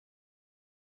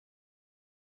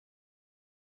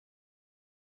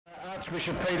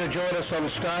Archbishop Peter join us on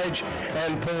stage,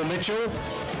 and Paul Mitchell.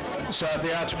 So if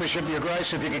the Archbishop, Your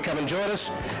Grace, if you could come and join us,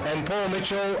 and Paul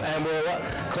Mitchell, and we'll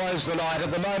close the night.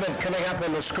 At the moment, coming up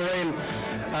on the screen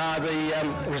are the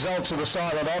results of the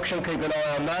silent auction. Keep an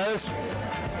eye on those.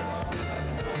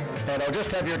 And I'll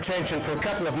just have your attention for a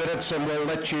couple of minutes and we'll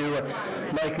let you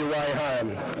make your way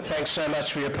home. Thanks so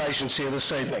much for your patience here this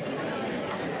evening.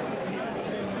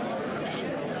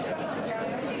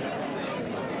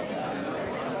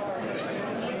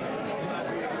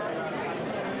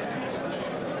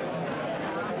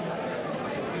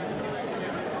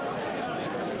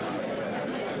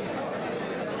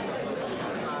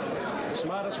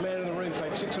 Smartest man in the room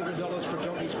paid $600 for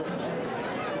Jockey's book. No,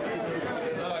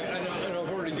 and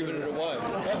I've already given it away.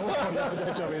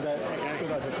 Don't tell me that.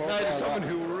 No, there's someone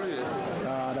who will read it.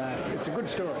 No, it's a good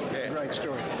story. Yeah. It's a great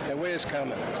story. Now, where's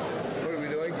Carmen? What are we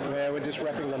doing? We're just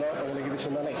wrapping the night. I'm going to give you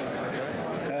some money.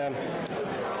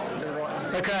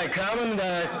 Okay, Carmen,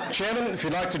 Chairman, if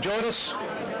you'd like to join us.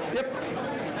 Yep.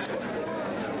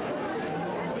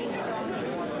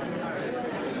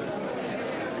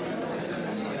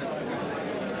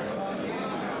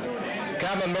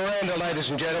 Carmen Miranda, ladies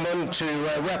and gentlemen, to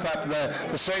wrap up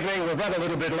this evening. We've run a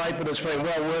little bit late, but it's been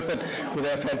well worth it with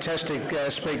our fantastic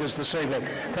speakers this evening.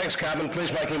 Thanks, Carmen.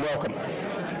 Please make him welcome.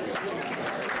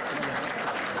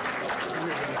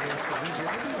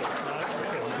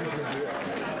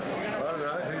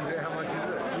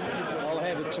 I'll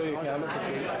hand it to you, Carmen.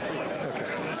 Okay.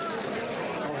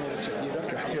 I'll hand it to you. You got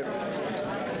it? Yep.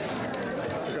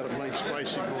 I've got a blank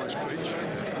space in my speech.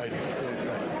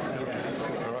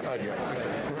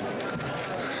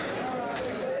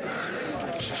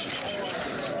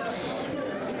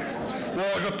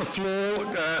 Well, I got the floor.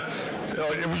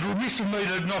 It was remiss of me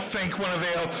to not thank one of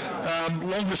our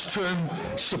longest term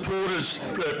supporters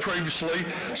previously.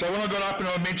 So when I got up and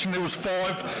I mentioned there was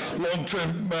 5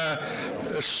 long-term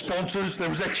sponsors, there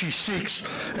was actually 6,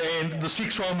 and the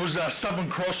 6th one was Southern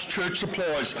Cross Church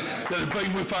Supplies that have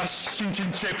been with us since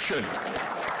inception.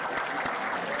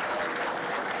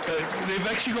 They've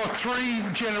actually got 3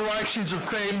 generations of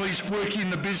families working in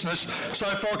the business, so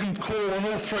if I can call on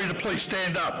all 3 to please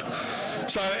stand up.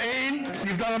 So Anne,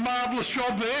 you've done a marvellous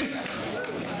job there.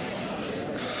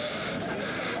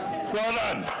 Well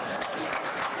done.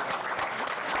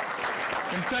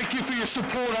 And thank you for your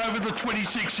support over the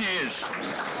 26 years.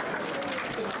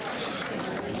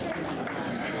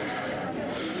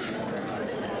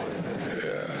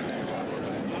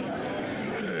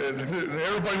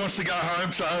 Everybody wants to go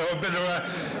home, so I better,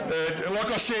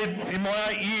 like I said, in my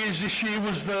 8 years, this year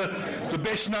was the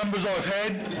best numbers I've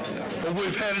had, or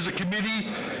we've had as a committee,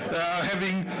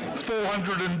 having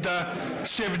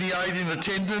 478 in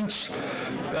attendance.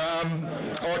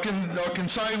 I can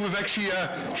say we've actually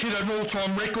hit an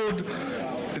all-time record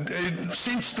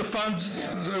since the fund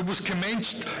was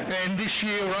commenced, and this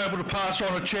year we're able to pass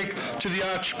on a cheque to the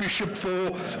Archbishop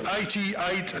for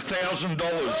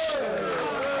 $88,000.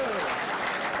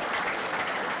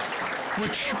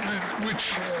 Which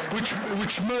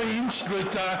means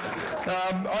that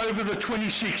over the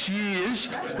 26 years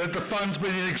that the fund's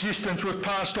been in existence, we've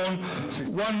passed on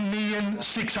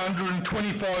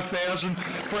 $1,625,000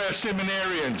 for our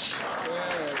seminarians.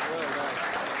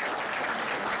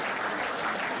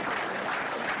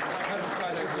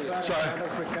 So,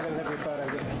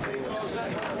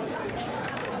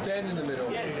 Stand in the middle.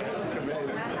 Yes.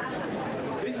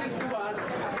 This is the one.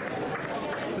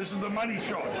 this is the money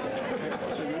shot.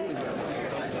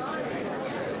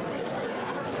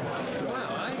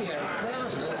 Wow,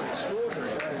 88,000, that's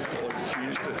extraordinary. I just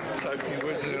used it. Sophie,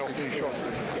 where's it off your shot?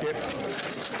 Yep.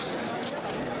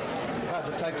 Hard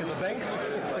to take to the bank.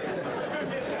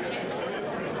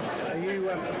 Are you going to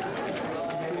wrap up there?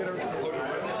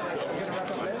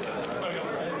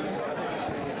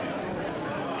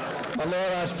 My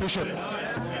Lord Archbishop,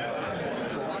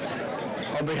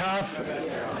 on behalf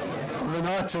of the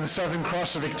Knights of the Southern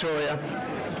Cross of Victoria,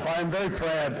 I am very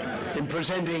proud in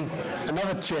presenting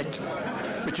another cheque,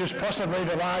 which is possibly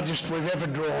the largest we've ever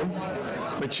drawn,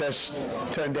 which has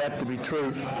turned out to be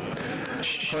true,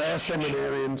 for our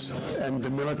seminarians and the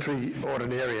military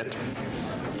ordinariate.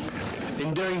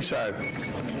 In doing so,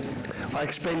 I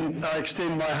extend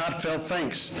my heartfelt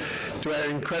thanks to our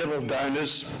incredible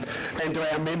donors and to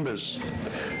our members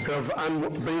who have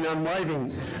been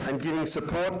unwavering and giving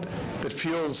support that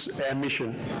fuels our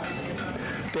mission.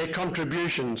 Their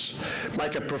contributions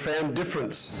make a profound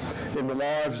difference in the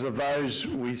lives of those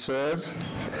we serve,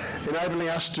 enabling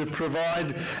us to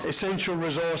provide essential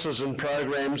resources and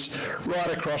programs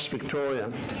right across Victoria.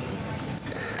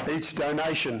 Each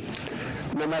donation,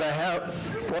 no matter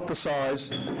what the size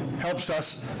helps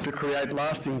us to create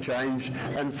lasting change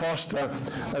and foster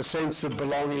a sense of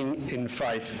belonging in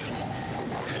faith.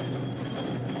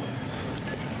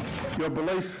 Your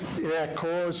belief in our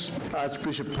cause,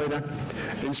 Archbishop Peter,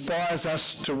 inspires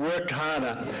us to work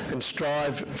harder and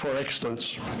strive for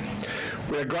excellence.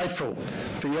 We are grateful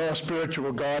for your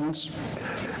spiritual guidance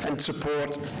and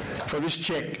support for this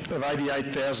cheque of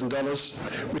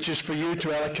 $88,000, which is for you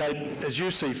to allocate as you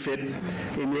see fit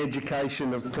in the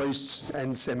education of priests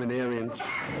and seminarians.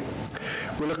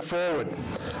 We look forward,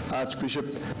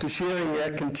 Archbishop, to sharing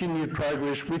our continued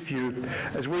progress with you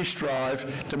as we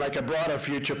strive to make a brighter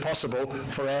future possible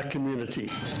for our community.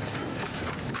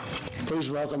 Please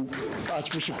welcome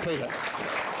Archbishop Peter.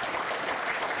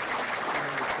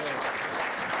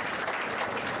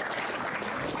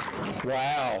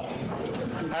 Wow.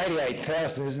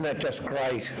 88,000, isn't that just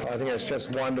great? I think it's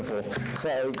just wonderful.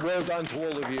 So well done to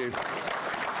all of you.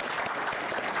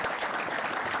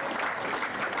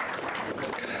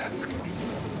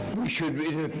 We should,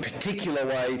 in a particular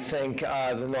way, thank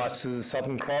the Knights of the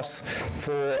Southern Cross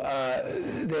for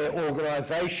their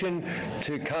organisation,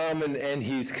 to Carmen and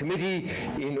his committee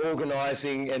in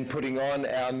organising and putting on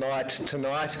our night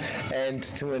tonight, and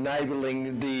to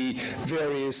enabling the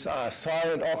various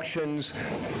silent auctions,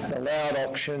 the loud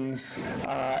auctions,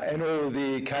 and all of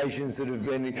the occasions that have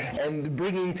been, and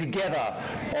bringing together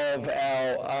of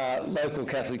our local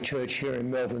Catholic Church here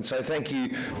in Melbourne. So thank you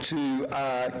to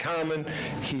Carmen,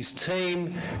 his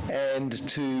team, and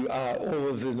to all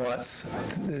of the Knights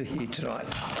that are here tonight.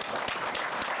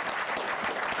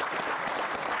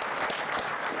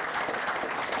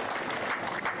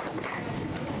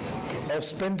 I'll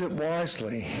spend it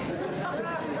wisely.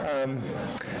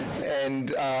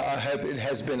 And I hope it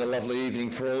has been a lovely evening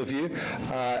for all of you.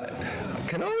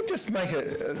 Can I just make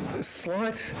a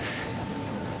slight...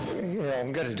 Yeah,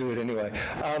 I'm going to do it anyway.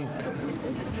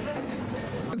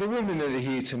 The women that are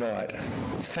here tonight,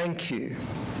 thank you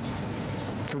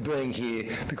for being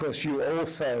here, because you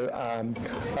also are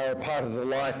a part of the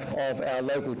life of our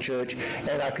local church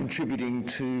and are contributing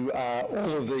to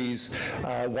all of these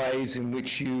ways in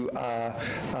which you are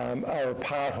a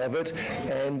part of it.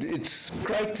 And it's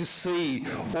great to see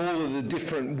all of the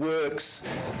different works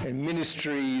and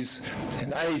ministries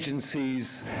and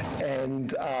agencies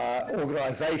and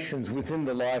organisations within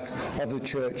the life of the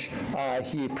church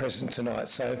here present tonight.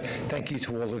 So thank you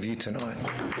to all of you tonight.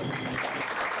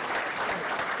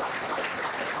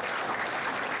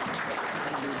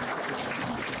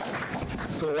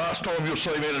 For the last time you'll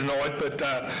see me tonight, but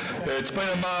it's been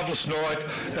a marvellous night.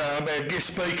 Our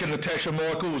guest speaker, Natasha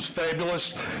Michael, was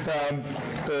fabulous. Our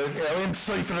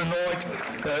MC for the night,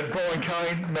 Brian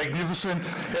Kane, magnificent.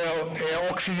 Our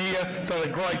auctioneer done a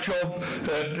great job.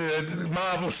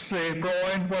 Marvellous there,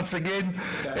 Brian, once again.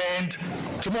 And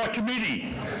to my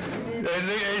committee,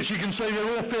 as you can see,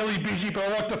 they're all fairly busy, but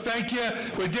I'd like to thank you.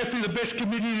 We're definitely the best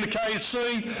committee in the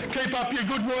KSC. Keep up your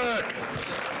good work.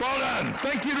 Well done.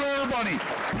 Thank you to everybody.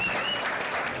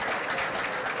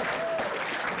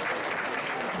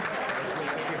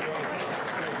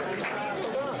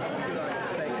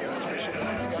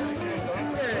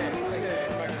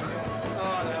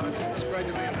 It's great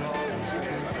to be involved. It's a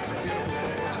beautiful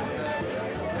cause,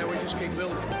 and now we just keep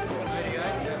building. 88,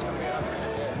 that's going to be up.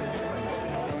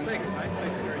 Thank you, mate.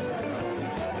 Thank you very much.